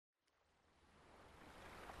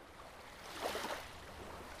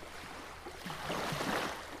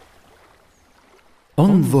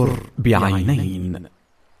انظر بعينين.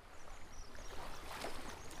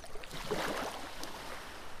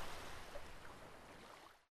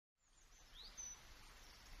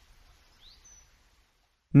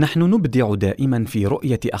 نحن نبدع دائما في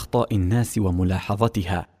رؤية أخطاء الناس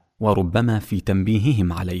وملاحظتها، وربما في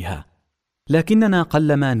تنبيههم عليها، لكننا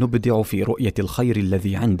قلما نبدع في رؤية الخير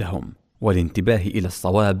الذي عندهم والانتباه إلى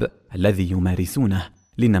الصواب الذي يمارسونه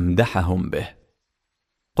لنمدحهم به.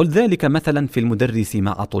 قل ذلك مثلا في المدرس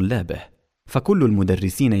مع طلابه، فكل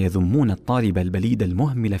المدرسين يذمون الطالب البليد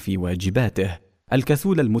المهمل في واجباته،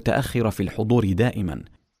 الكسول المتأخر في الحضور دائما،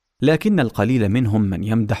 لكن القليل منهم من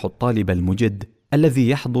يمدح الطالب المجد الذي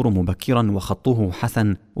يحضر مبكرا وخطه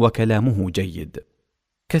حسن وكلامه جيد.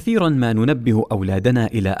 كثيرا ما ننبه أولادنا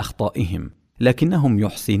إلى أخطائهم، لكنهم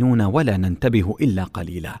يحسنون ولا ننتبه إلا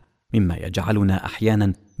قليلا، مما يجعلنا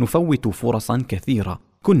أحيانا نفوت فرصا كثيرة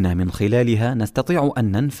كنا من خلالها نستطيع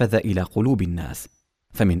أن ننفذ إلى قلوب الناس.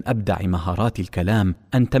 فمن أبدع مهارات الكلام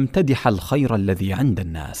أن تمتدح الخير الذي عند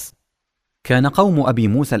الناس. كان قوم أبي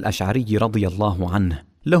موسى الأشعري رضي الله عنه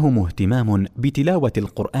لهم اهتمام بتلاوة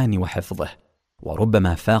القرآن وحفظه،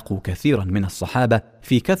 وربما فاقوا كثيرا من الصحابة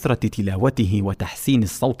في كثرة تلاوته وتحسين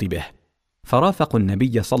الصوت به. فرافقوا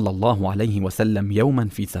النبي صلى الله عليه وسلم يوما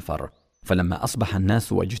في سفر، فلما أصبح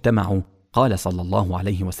الناس واجتمعوا قال صلى الله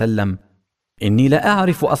عليه وسلم: إني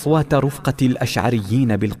لأعرف أصوات رفقة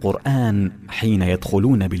الأشعريين بالقرآن حين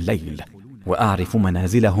يدخلون بالليل، وأعرف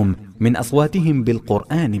منازلهم من أصواتهم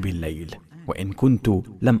بالقرآن بالليل، وإن كنت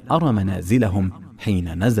لم أر منازلهم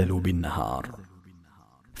حين نزلوا بالنهار.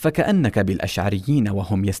 فكأنك بالأشعريين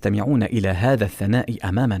وهم يستمعون إلى هذا الثناء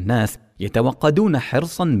أمام الناس يتوقدون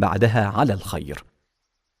حرصا بعدها على الخير.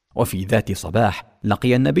 وفي ذات صباح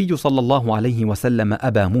لقي النبي صلى الله عليه وسلم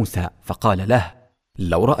أبا موسى فقال له: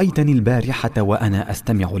 لو رأيتني البارحة وأنا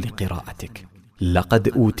أستمع لقراءتك لقد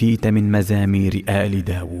أوتيت من مزامير آل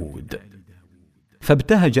داود.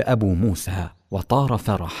 فابتهج أبو موسى وطار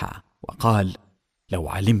فرحا وقال: لو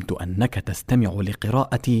علمت أنك تستمع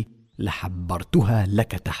لقراءتي لحبرتها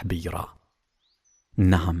لك تحبيرا.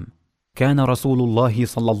 نعم، كان رسول الله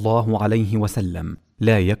صلى الله عليه وسلم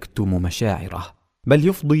لا يكتم مشاعره، بل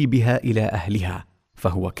يفضي بها إلى أهلها،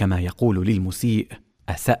 فهو كما يقول للمسيء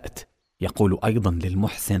أسأت يقول أيضا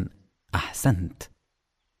للمحسن أحسنت.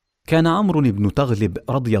 كان عمرو بن تغلب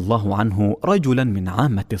رضي الله عنه رجلا من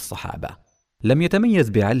عامة الصحابة، لم يتميز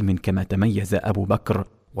بعلم كما تميز أبو بكر،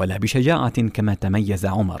 ولا بشجاعة كما تميز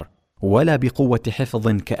عمر، ولا بقوة حفظ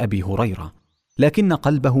كأبي هريرة، لكن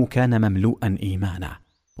قلبه كان مملوءا إيمانا،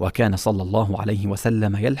 وكان صلى الله عليه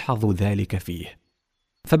وسلم يلحظ ذلك فيه.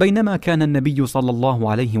 فبينما كان النبي صلى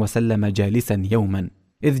الله عليه وسلم جالسا يوما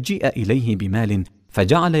إذ جيء إليه بمال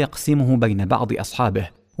فجعل يقسمه بين بعض أصحابه،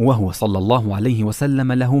 وهو صلى الله عليه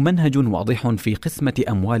وسلم له منهج واضح في قسمة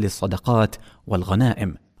أموال الصدقات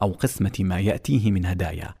والغنائم أو قسمة ما يأتيه من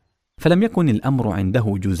هدايا، فلم يكن الأمر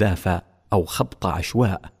عنده جزافا أو خبط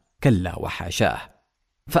عشواء، كلا وحاشاه،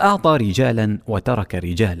 فأعطى رجالا وترك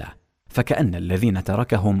رجالا، فكأن الذين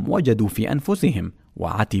تركهم وجدوا في أنفسهم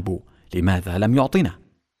وعتبوا لماذا لم يعطنا.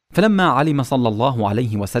 فلما علم صلى الله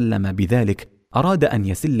عليه وسلم بذلك أراد أن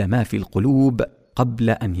يسل ما في القلوب قبل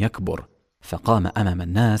أن يكبر، فقام أمام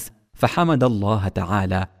الناس فحمد الله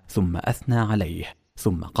تعالى ثم أثنى عليه،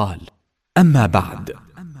 ثم قال: أما بعد،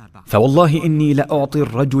 فوالله إني لأعطي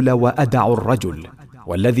الرجل وأدع الرجل،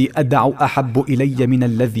 والذي أدع أحب إلي من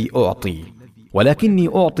الذي أعطي، ولكني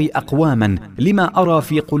أعطي أقواما لما أرى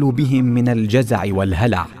في قلوبهم من الجزع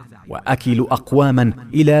والهلع، وأكل أقواما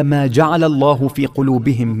إلى ما جعل الله في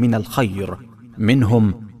قلوبهم من الخير،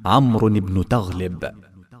 منهم عمرو بن تغلب.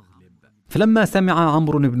 فلما سمع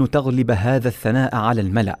عمرو بن تغلب هذا الثناء على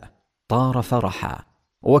الملأ طار فرحا،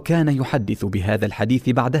 وكان يحدث بهذا الحديث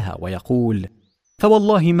بعدها ويقول: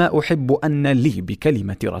 فوالله ما أحب أن لي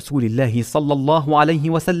بكلمة رسول الله صلى الله عليه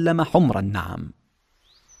وسلم حمر النعم.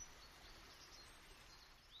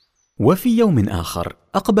 وفي يوم آخر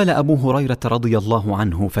أقبل أبو هريرة رضي الله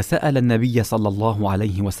عنه فسأل النبي صلى الله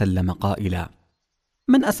عليه وسلم قائلا: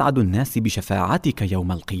 من أسعد الناس بشفاعتك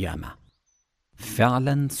يوم القيامة؟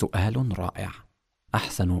 فعلا سؤال رائع،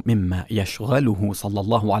 أحسن مما يشغله صلى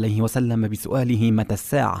الله عليه وسلم بسؤاله متى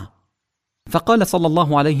الساعة. فقال صلى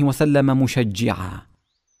الله عليه وسلم مشجعا: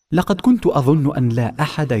 لقد كنت أظن أن لا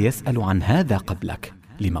أحد يسأل عن هذا قبلك،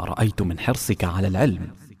 لما رأيت من حرصك على العلم.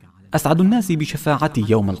 أسعد الناس بشفاعتي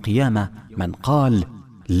يوم القيامة من قال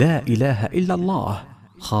لا إله إلا الله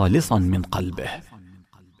خالصا من قلبه.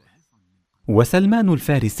 وسلمان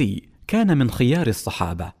الفارسي كان من خيار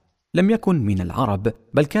الصحابة، لم يكن من العرب،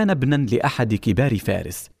 بل كان ابنا لأحد كبار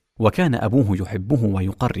فارس، وكان أبوه يحبه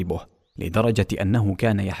ويقربه، لدرجة أنه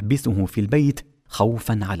كان يحبسه في البيت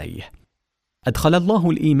خوفا عليه. أدخل الله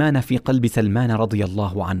الإيمان في قلب سلمان رضي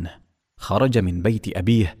الله عنه. خرج من بيت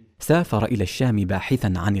أبيه، سافر إلى الشام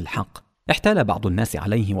باحثا عن الحق. احتال بعض الناس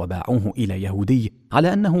عليه وباعوه إلى يهودي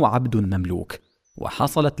على أنه عبد مملوك،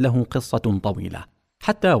 وحصلت له قصة طويلة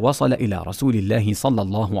حتى وصل إلى رسول الله صلى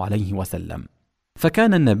الله عليه وسلم،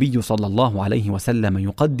 فكان النبي صلى الله عليه وسلم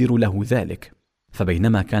يقدر له ذلك.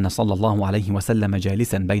 فبينما كان صلى الله عليه وسلم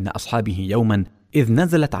جالسا بين أصحابه يوما إذ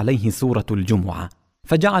نزلت عليه سورة الجمعة،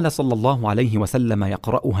 فجعل صلى الله عليه وسلم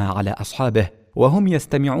يقرأها على أصحابه وهم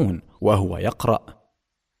يستمعون، وهو يقرأ: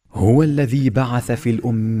 هو الذي بعث في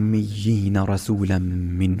الأميين رسولا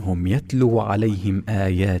منهم يتلو عليهم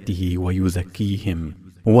آياته ويزكيهم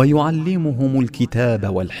ويعلمهم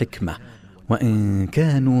الكتاب والحكمة وإن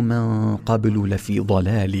كانوا من قبل لفي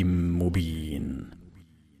ضلال مبين.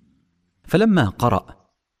 فلما قرأ: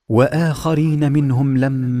 وآخرين منهم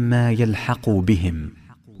لما يلحقوا بهم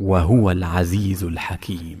وهو العزيز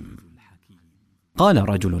الحكيم، قال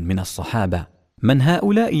رجل من الصحابة: من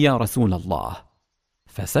هؤلاء يا رسول الله؟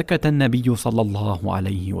 فسكت النبي صلى الله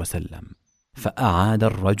عليه وسلم، فأعاد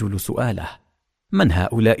الرجل سؤاله: من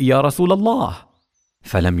هؤلاء يا رسول الله؟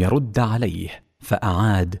 فلم يرد عليه،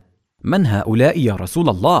 فأعاد: من هؤلاء يا رسول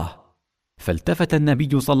الله؟ فالتفت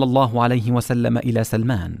النبي صلى الله عليه وسلم إلى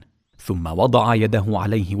سلمان، ثم وضع يده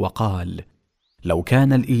عليه وقال: لو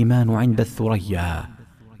كان الإيمان عند الثريا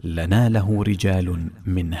لناله رجال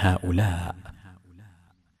من هؤلاء.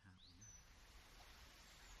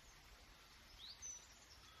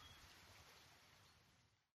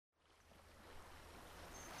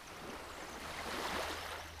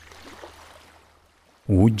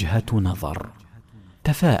 وجهة نظر: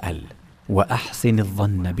 تفاءل وأحسن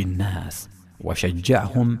الظن بالناس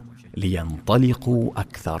وشجعهم لينطلقوا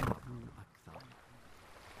أكثر.